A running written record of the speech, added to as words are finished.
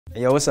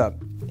Hey, yo, what's up?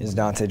 It's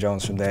Dante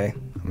Jones from Day.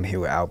 I'm here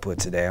with Output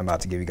today. I'm about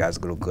to give you guys a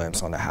little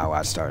glimpse on how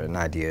I started an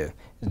idea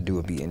to do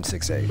a beat in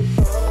 6/8.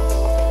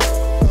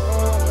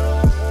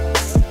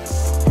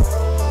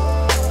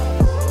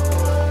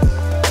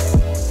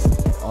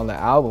 On the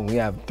album, we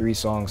have 3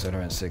 songs that are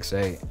in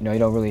 6/8. You know, you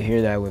don't really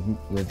hear that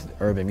with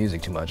urban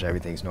music too much.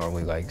 Everything's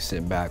normally like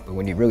sitting back. But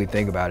when you really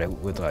think about it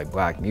with like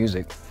black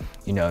music,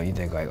 you know, you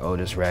think like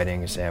Otis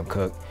Redding or Sam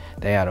Cooke.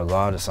 They had a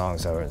lot of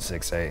songs that were in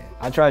 6/8.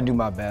 I try to do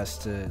my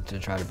best to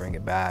try to bring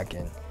it back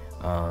and,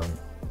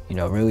 you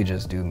know, really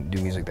just do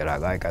music that I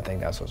like. I think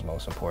that's what's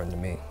most important to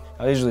me.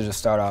 I usually just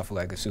start off with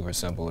like a super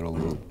simple little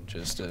loop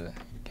just to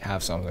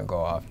have something go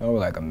off. Or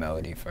like a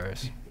melody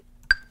first.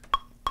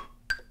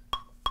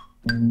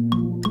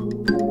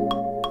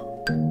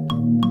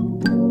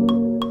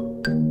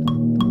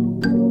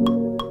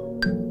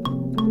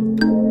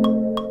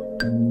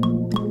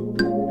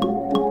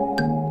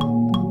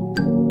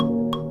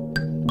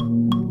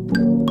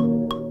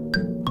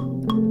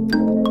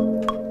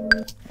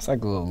 It's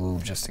like a little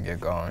loop just to get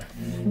going.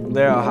 From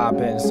there, I'll hop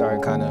in and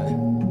start kind of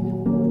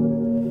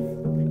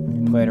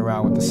playing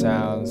around with the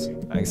sounds.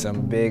 Like, I'm a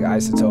big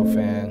Isotope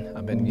fan.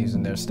 I've been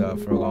using their stuff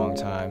for a long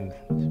time.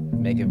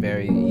 Make it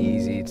very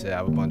easy to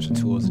have a bunch of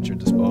tools at your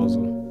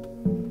disposal.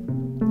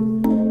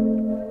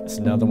 It's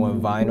another one,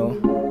 vinyl.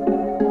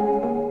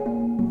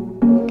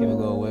 Give a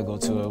little wiggle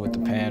to it with the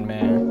pan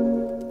man.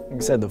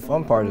 Like I said, the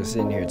fun part is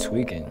sitting here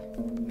tweaking.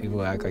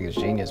 People act like it's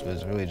genius, but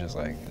it's really just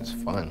like, it's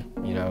fun.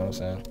 You know what I'm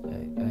saying? Hey.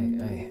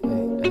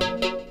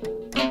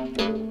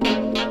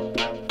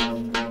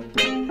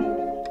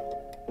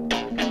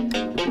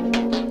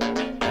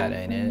 That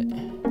ain't it.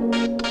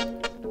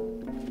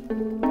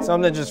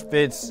 Something that just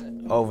fits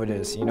over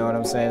this, you know what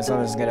I'm saying?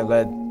 Something that's gonna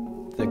let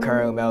the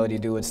current melody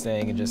do its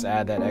thing and just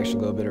add that extra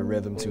little bit of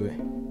rhythm to it.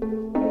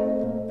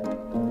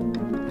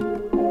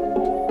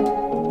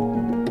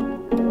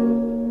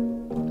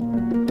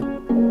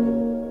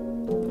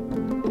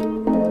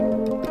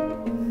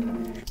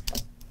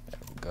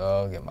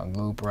 Get my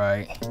loop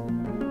right.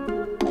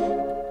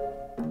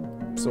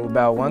 So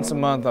about once a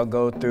month I'll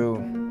go through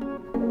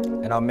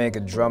and I'll make a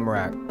drum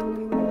rack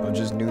of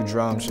just new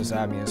drums, just to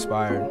have me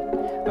inspired.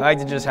 I like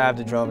to just have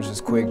the drums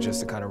just quick, just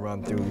to kind of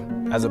run through,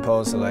 as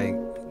opposed to like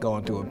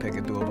going through and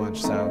picking through a bunch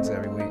of sounds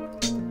every week.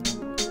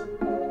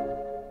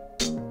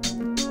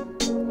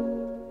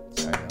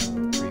 Sorry, a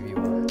little preview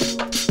one.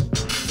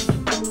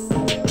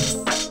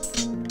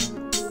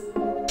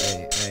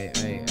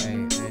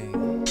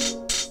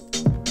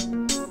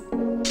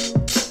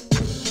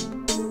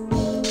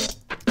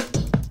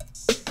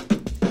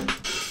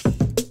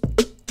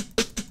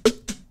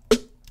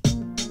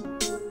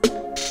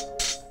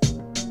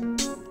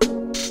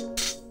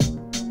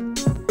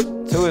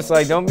 Two, it's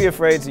like, don't be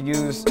afraid to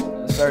use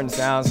certain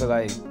sounds that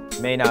like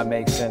may not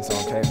make sense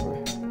on paper.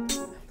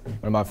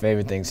 One of my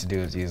favorite things to do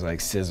is use like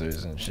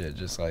scissors and shit,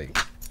 just like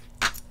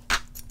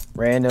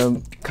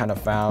random kind of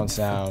found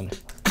sound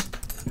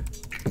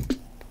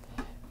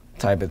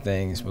type of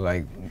things. But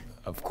like,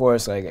 of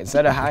course, like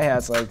instead of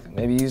hi-hats, like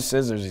maybe use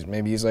scissors,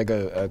 maybe use like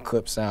a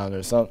clip sound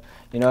or something.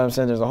 You know what I'm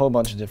saying? There's a whole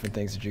bunch of different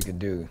things that you could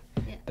do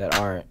that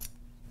aren't,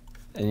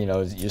 and you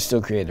know, you're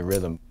still creating a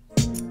rhythm.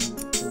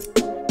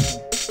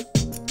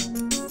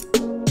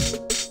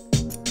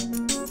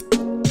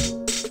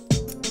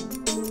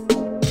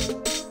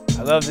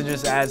 I love to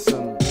just add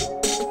some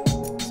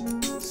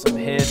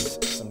hiss,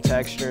 some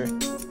texture.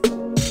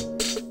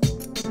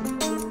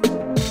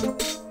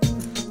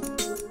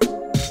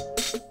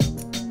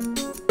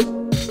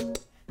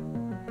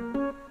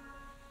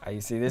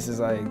 You see, this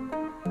is like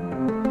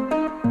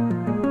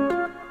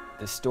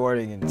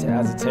distorting and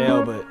has a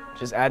tail, but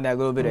just adding that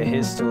little bit of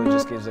hiss to it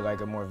just gives it like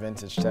a more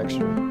vintage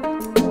texture.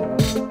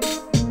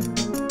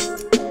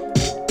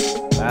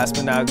 Last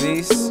but not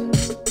least,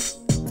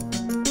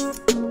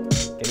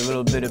 get a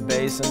little bit of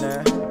bass in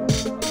there.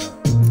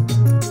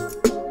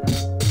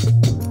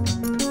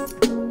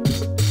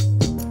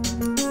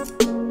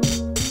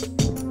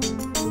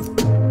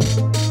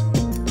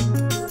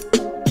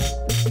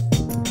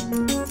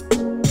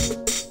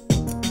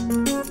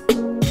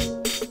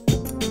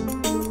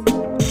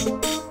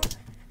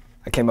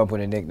 I came up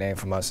with a nickname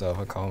for myself.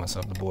 I call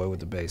myself the boy with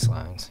the bass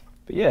lines.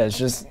 But yeah, it's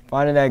just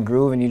finding that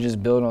groove and you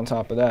just build on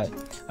top of that.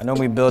 I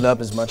normally build up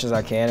as much as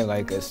I can in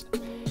like a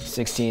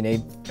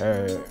 16/8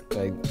 or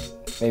like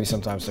maybe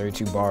sometimes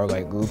 32 bar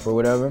like loop or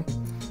whatever,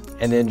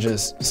 and then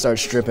just start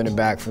stripping it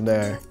back from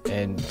there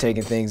and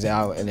taking things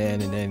out, and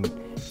then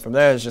from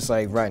there it's just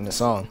like writing a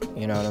song.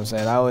 You know what I'm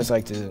saying? I always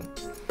like to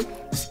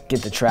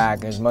get the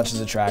track, as much as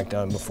the track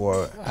done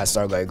before I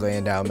start like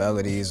laying down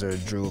melodies, or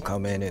Drew will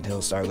come in and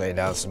he'll start laying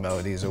down some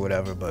melodies or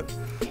whatever. But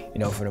you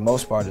know, for the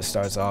most part, it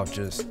starts off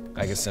just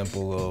like a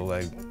simple little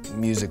like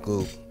music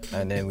loop,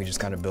 and then we just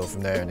kind of build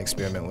from there and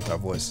experiment with our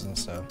voices and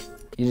stuff.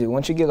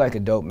 Once you get like a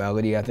dope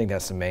melody, I think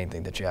that's the main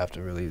thing that you have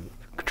to really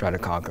try to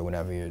conquer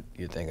whenever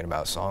you're thinking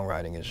about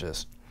songwriting, is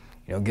just,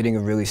 you know, getting a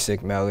really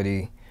sick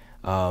melody,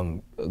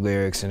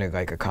 lyrics and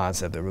like a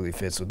concept that really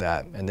fits with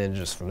that. And then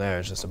just from there,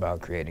 it's just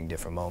about creating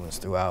different moments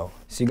throughout.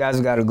 So you guys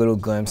have got a little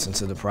glimpse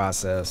into the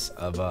process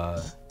of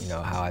you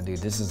know, how I do.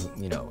 This is,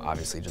 you know,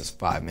 obviously just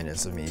 5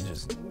 minutes of me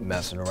just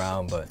messing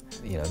around, but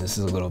you know, this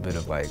is a little bit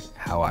of like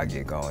how I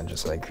get going,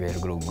 just like create a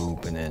little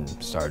loop and then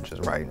start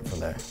just writing from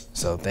there.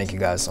 So thank you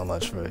guys so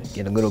much for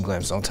getting a little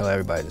glimpse. Don't tell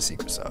everybody the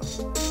secret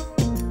sauce.